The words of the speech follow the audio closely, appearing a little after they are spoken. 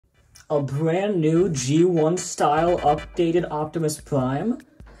A brand new G1 style updated Optimus Prime?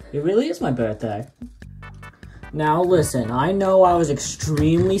 It really is my birthday. Now listen, I know I was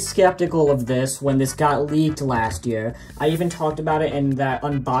extremely skeptical of this when this got leaked last year. I even talked about it in that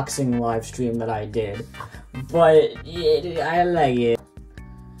unboxing live stream that I did. But I like it.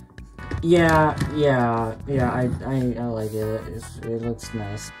 Yeah, I like it. It looks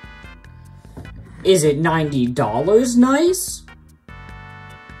nice. Is it $90 nice?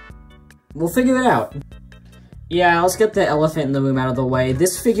 We'll figure it out. Yeah, let's get the elephant in the room out of the way.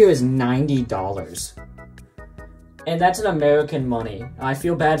 This figure is $90. And that's in American money. I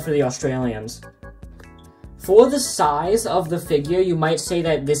feel bad for the Australians. For the size of the figure, you might say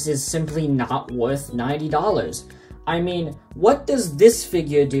that this is simply not worth $90. I mean, what does this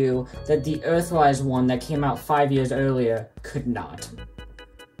figure do that the Earthrise one that came out 5 years earlier could not?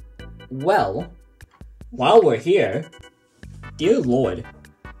 Well, while we're here, dear Lord.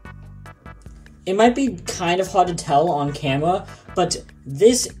 It might be kind of hard to tell on camera, but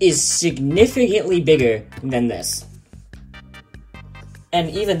this is significantly bigger than this. And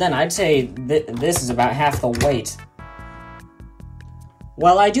even then, I'd say this is about half the weight.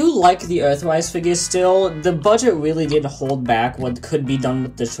 While I do like the Earthrise figure still, the budget really did hold back what could be done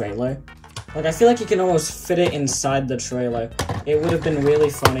with the trailer. Like, I feel like you can almost fit it inside the trailer. It would have been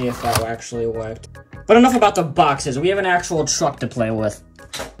really funny if that actually worked. But enough about the boxes, we have an actual truck to play with.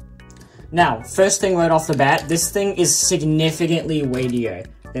 Now, first thing right off the bat, this thing is significantly weightier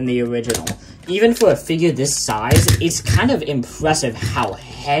than the original. Even for a figure this size, it's kind of impressive how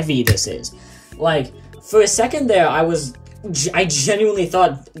heavy this is. Like, for a second there, I genuinely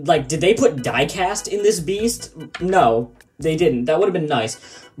thought, like, did they put die-cast in this beast? No, they didn't. That would have been nice.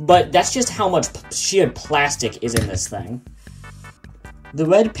 But that's just how much sheer plastic is in this thing. The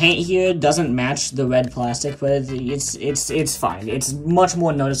red paint here doesn't match the red plastic, but it's fine. It's much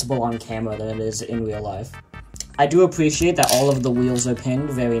more noticeable on camera than it is in real life. I do appreciate that all of the wheels are pinned,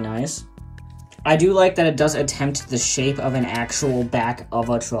 very nice. I do like that it does attempt the shape of an actual back of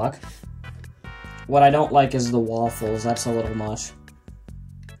a truck. What I don't like is the waffles, that's a little much.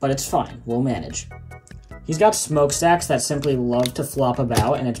 But it's fine, we'll manage. He's got smokestacks that simply love to flop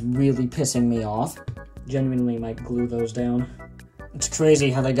about, and it's really pissing me off. Genuinely might glue those down. It's crazy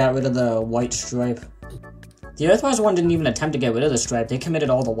how they got rid of the white stripe. The Earthrise one didn't even attempt to get rid of the stripe, they committed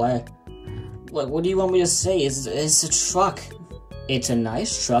all the way. Look, what do you want me to say? It's a truck. It's a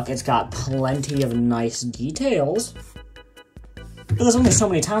nice truck, it's got plenty of nice details. But there's only so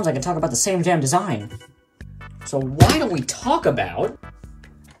many times I can talk about the same damn design. So why don't we talk about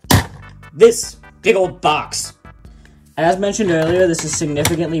this big old box? As mentioned earlier, this is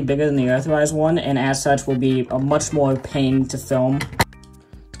significantly bigger than the Earthrise one, and as such will be a much more pain to film.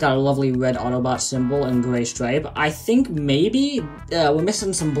 It's got a lovely red Autobot symbol and gray stripe. I think maybe we're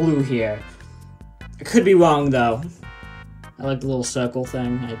missing some blue here. I could be wrong though. I like the little circle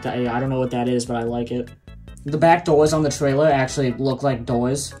thing. I don't know what that is, but I like it. The back doors on the trailer actually look like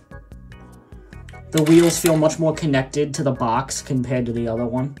doors. The wheels feel much more connected to the box compared to the other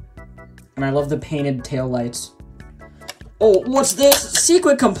one. And I love the painted taillights. Oh, what's this?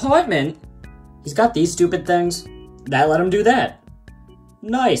 Secret compartment? He's got these stupid things. That let him do that.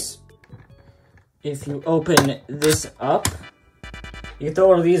 Nice. If you open this up, you can throw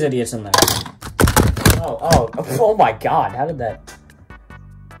one of these idiots in there. Oh my god, how did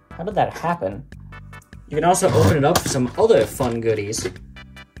that happen? You can also open it up for some other fun goodies.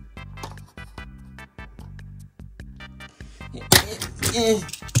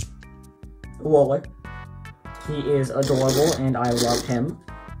 Waller. He is adorable, and I love him.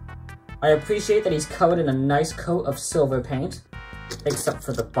 I appreciate that he's covered in a nice coat of silver paint, except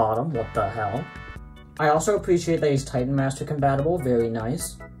for the bottom, what the hell. I also appreciate that he's Titan Master compatible, very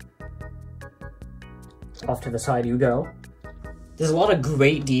nice. Off to the side you go. There's a lot of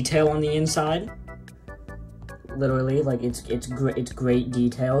great detail on the inside. Literally, like, it's great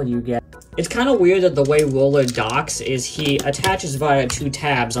detail you get. It's kind of weird that the way Roller docks is he attaches via 2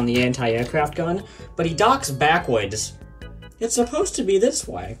 tabs on the anti-aircraft gun, but he docks backwards. It's supposed to be this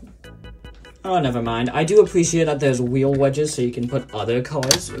way. Oh, never mind. I do appreciate that there's wheel wedges so you can put other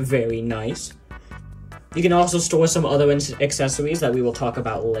colors. Very nice. You can also store some other accessories that we will talk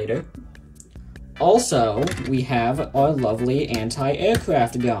about later. Also, we have our lovely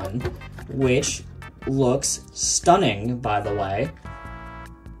anti-aircraft gun, which looks stunning, by the way.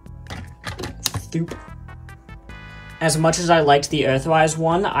 As much as I liked the Earthrise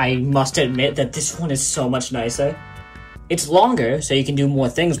one, I must admit that this one is so much nicer. It's longer, so you can do more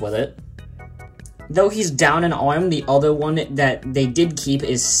things with it. Though he's down an arm, the other one that they did keep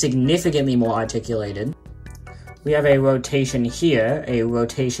is significantly more articulated. We have a rotation here, a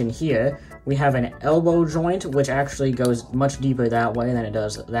rotation here. We have an elbow joint, which actually goes much deeper that way than it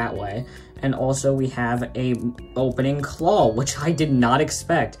does that way. And also we have a opening claw, which I did not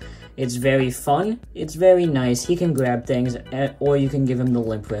expect. It's very fun, it's very nice. He can grab things, or you can give him the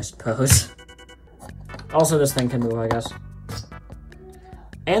limp wrist pose. Also, this thing can move, I guess.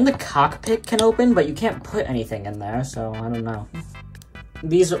 And the cockpit can open, but you can't put anything in there, so I don't know.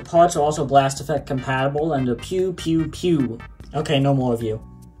 These parts are also blast effect compatible, and a pew pew pew. Okay, no more of you.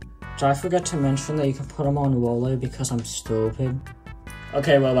 Did I forget to mention that you can put them on roller because I'm stupid?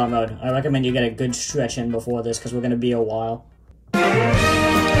 Okay, robot mode. I recommend you get a good stretch in before this, because we're gonna be a while.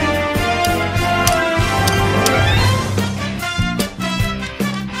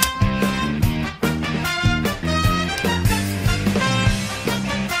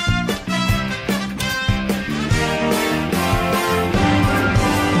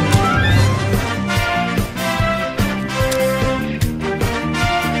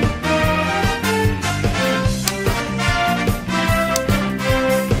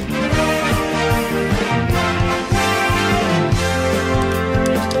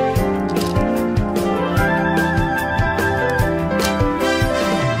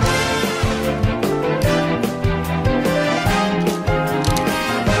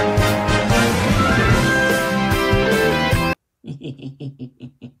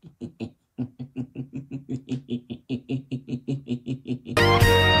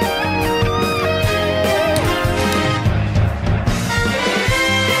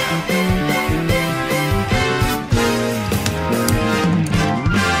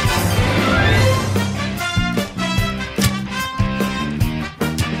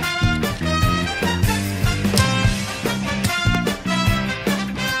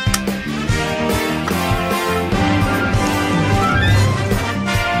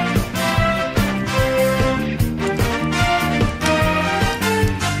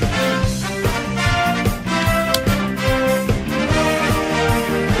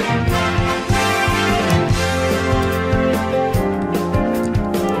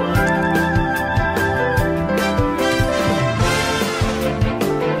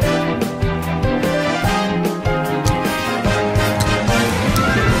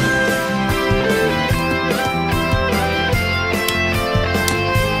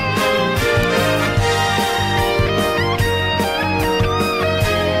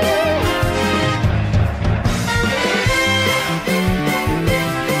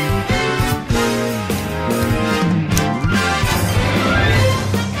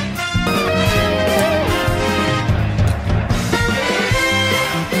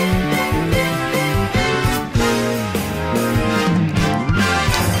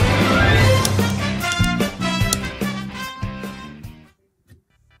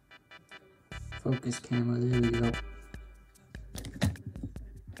 Focus camera, there we go.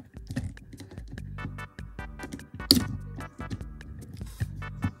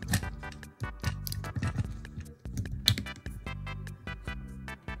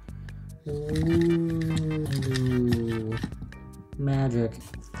 Ooh, magic.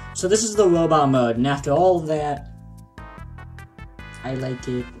 So this is the robot mode, and after all of that, I like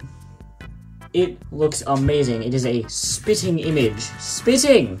it. It looks amazing. It is a spitting image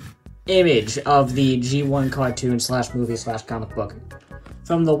of the G1 cartoon / movie / comic book.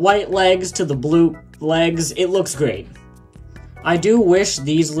 From the white legs to the blue legs, it looks great. I do wish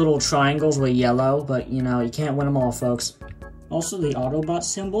these little triangles were yellow, but you know, you can't win them all, folks. Also, the Autobot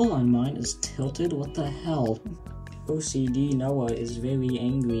symbol on mine is tilted. What the hell? OCD Noah is very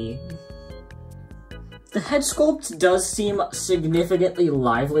angry. The head sculpt does seem significantly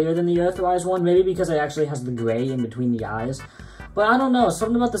livelier than the Earthrise one, maybe because it actually has the gray in between the eyes. But I don't know,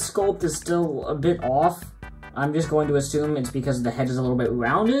 something about the sculpt is still a bit off. I'm just going to assume it's because the head is a little bit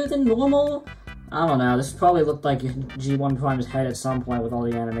rounder than normal. I don't know, this probably looked like G1 Prime's head at some point with all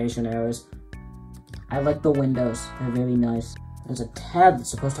the animation errors. I like the windows, they're very nice. There's a tab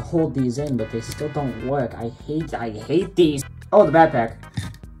that's supposed to hold these in, but they still don't work. I hate these. Oh, the backpack.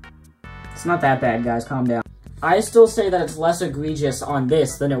 It's not that bad, guys, calm down. I still say that it's less egregious on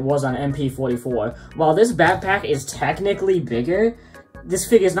this than it was on MP44. While this backpack is technically bigger, this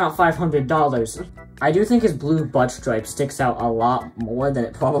figure's not $500. I do think his blue butt stripe sticks out a lot more than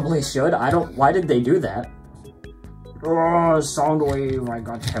it probably should. Why did they do that? Oh, Soundwave, I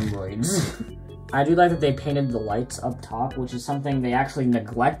got hemorrhoids. I do like that they painted the lights up top, which is something they actually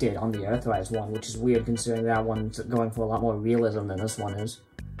neglected on the Earthrise one, which is weird considering that one's going for a lot more realism than this one is.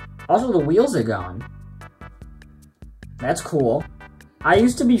 Also, the wheels are gone. That's cool. I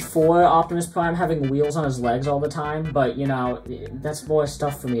used to be for Optimus Prime having wheels on his legs all the time, but, you know, that's more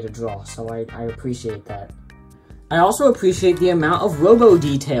stuff for me to draw, so I appreciate that. I also appreciate the amount of robo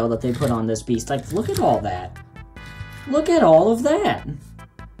detail that they put on this beast. Like, look at all that. Look at all of that.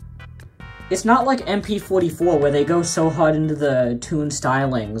 It's not like MP44 where they go so hard into the toon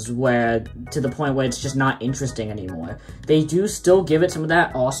stylings to the point where it's just not interesting anymore. They do still give it some of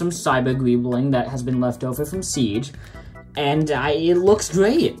that awesome cyber greebling that has been left over from Siege, and it looks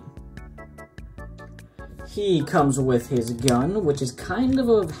great. He comes with his gun, which is kind of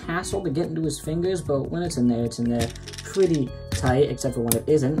a hassle to get into his fingers, but when it's in there pretty tight, except for when it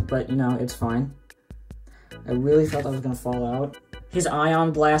isn't, but you know, it's fine. I really thought that was gonna fall out. His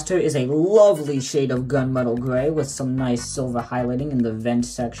ion blaster is a lovely shade of gunmetal gray with some nice silver highlighting in the vent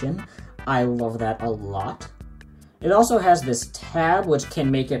section. I love that a lot. It also has this tab which can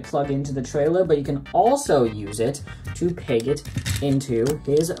make it plug into the trailer, but you can also use it to peg it into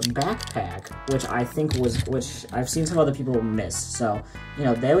his backpack, which I've seen some other people miss. So, you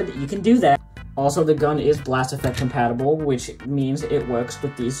know, you can do that. Also, the gun is blast effect compatible, which means it works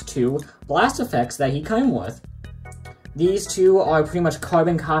with these two blast effects that he came with. These two are pretty much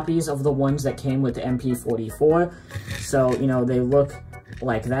carbon copies of the ones that came with the MP44, so, you know, they look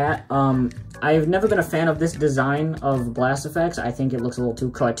like that. I've never been a fan of this design of blast effects. I think it looks a little too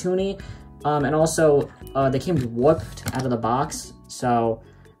cartoony, and also, they came warped out of the box, so,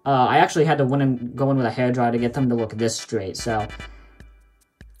 I actually had to go in with a hairdryer to get them to look this straight, so,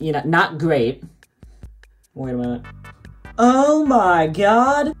 you know, not great. Wait a minute. Oh my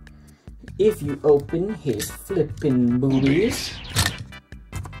god! If you open his flippin' boobies,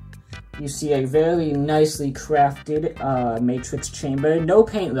 you see a very nicely crafted matrix chamber. No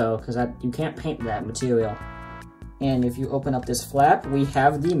paint though, because you can't paint that material. And if you open up this flap, we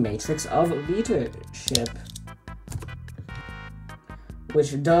have the Matrix of Leadership,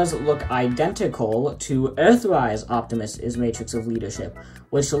 which does look identical to Earthrise Optimus' Matrix of Leadership,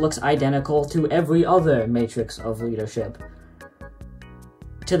 which looks identical to every other Matrix of Leadership.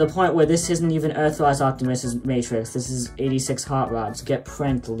 To the point where this isn't even Earthrise Optimus' Matrix, this is 86 Hot Rods. Get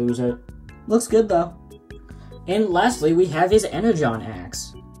pranked, loser. Looks good, though. And lastly, we have his Energon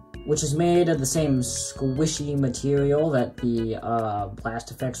Axe, which is made of the same squishy material that the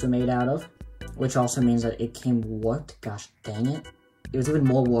blast effects were made out of, which also means that it came warped. Gosh dang it. It was even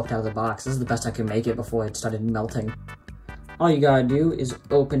more warped out of the box. This is the best I can make it before it started melting. All you gotta do is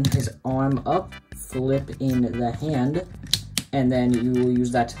open his arm up, flip in the hand, and then you will use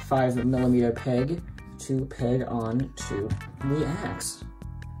that 5mm peg to peg on to the axe.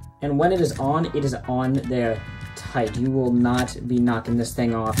 And when it is on there tight. You will not be knocking this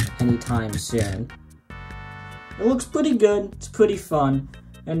thing off anytime soon. It looks pretty good, it's pretty fun,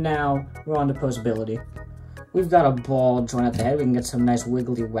 and now we're on to posability. We've got a ball joint at the head, we can get some nice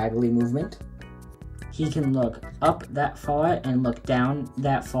wiggly waggly movement. He can look up that far and look down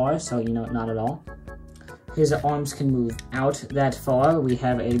that far, so you know, not at all. His arms can move out that far. We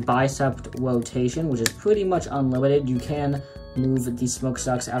have a bicep rotation, which is pretty much unlimited. You can move the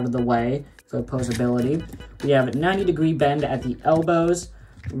smokestacks out of the way for posability. We have a 90-degree bend at the elbows,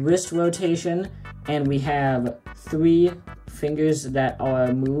 wrist rotation, and we have 3 fingers that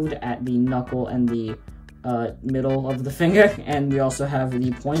are moved at the knuckle and the middle of the finger, and we also have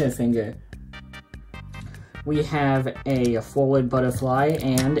the pointer finger. We have a forward butterfly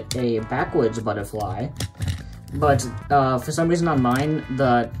and a backwards butterfly, but for some reason on mine,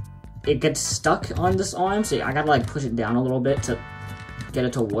 it gets stuck on this arm, so I gotta like push it down a little bit to get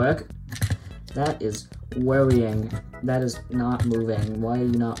it to work. That is worrying. That is not moving. Why are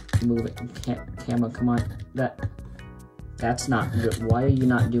you not moving? Camera, come on. That's not good. Why are you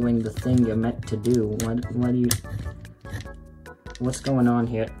not doing the thing you're meant to do? Why do you... What's going on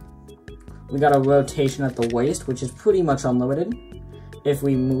here? We got a rotation at the waist, which is pretty much unlimited. If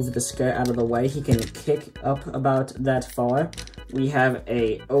we move the skirt out of the way, he can kick up about that far. We have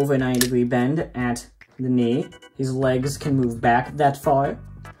a over 90-degree bend at the knee. His legs can move back that far.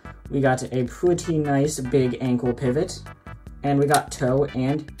 We got a pretty nice big ankle pivot. And we got toe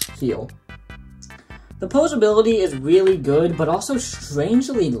and heel. The posability is really good, but also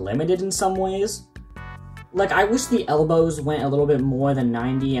strangely limited in some ways. Like, I wish the elbows went a little bit more than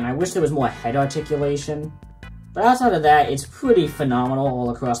 90, and I wish there was more head articulation. But outside of that, it's pretty phenomenal all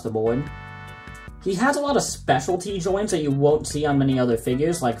across the board. He has a lot of specialty joints that you won't see on many other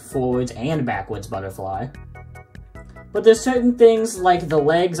figures, like forwards and backwards butterfly. But there's certain things, like the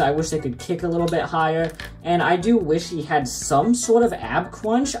legs, I wish they could kick a little bit higher, and I do wish he had some sort of ab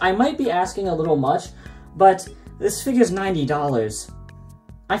crunch. I might be asking a little much, but this figure's $90.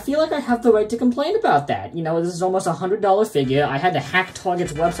 I feel like I have the right to complain about that. You know, this is almost a $100 figure. I had to hack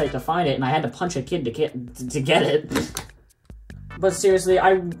Target's website to find it, and I had to punch a kid to get it. But seriously,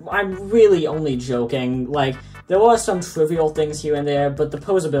 I'm really only joking. Like, There are some trivial things here and there, but the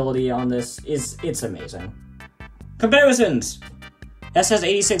posability on this it's amazing. Comparisons!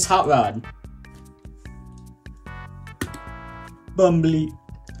 SS86 Hot Rod. Bumbly.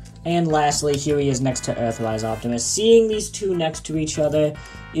 And lastly, here he is next to Earthrise Optimus. Seeing these two next to each other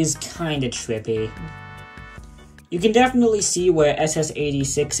is kinda trippy. You can definitely see where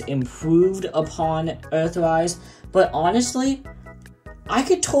SS86 improved upon Earthrise, but honestly, I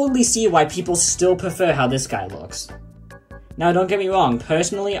could totally see why people still prefer how this guy looks. Now, don't get me wrong,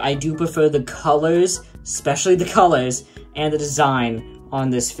 personally, I do prefer the colors, especially the colors, and the design on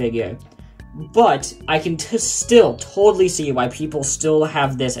this figure. But I can still totally see why people still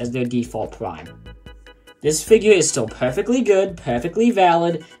have this as their default Prime. This figure is still perfectly good, perfectly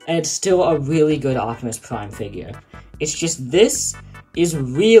valid, and it's still a really good Optimus Prime figure. It's just this is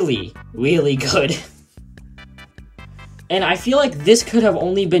really, really good. And I feel like this could have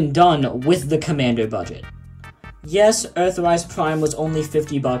only been done with the Commander budget. Yes, Earthrise Prime was only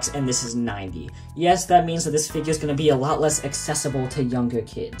 $50 and this is $90. Yes, that means that this figure is going to be a lot less accessible to younger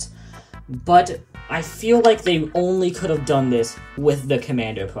kids. But I feel like they only could have done this with the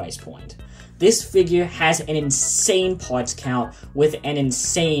Commander price point. This figure has an insane parts count with an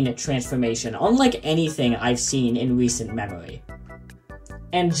insane transformation, unlike anything I've seen in recent memory.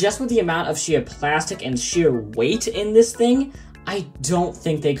 And just with the amount of sheer plastic and sheer weight in this thing, I don't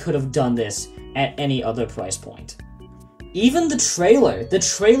think they could have done this at any other price point. Even the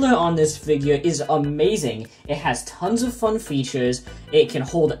trailer on this figure is amazing. It has tons of fun features, it can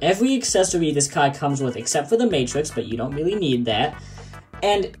hold every accessory this guy comes with except for the Matrix, but you don't really need that.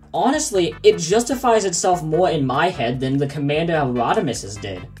 And honestly, it justifies itself more in my head than the Commander Rodimus's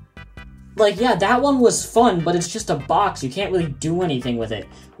did. Like, yeah, that one was fun, but it's just a box, you can't really do anything with it.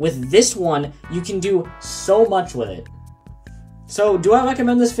 With this one, you can do so much with it. So, do I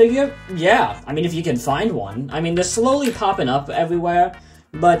recommend this figure? Yeah, I mean, if you can find one. I mean, they're slowly popping up everywhere,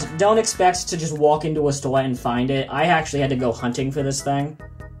 but don't expect to just walk into a store and find it. I actually had to go hunting for this thing.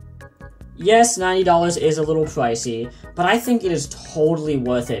 Yes, $90 is a little pricey, but I think it is totally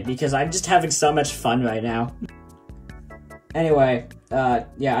worth it because I'm just having so much fun right now. Anyway,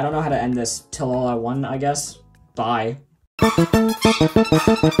 yeah, I don't know how to end this till all I won, I guess. Bye.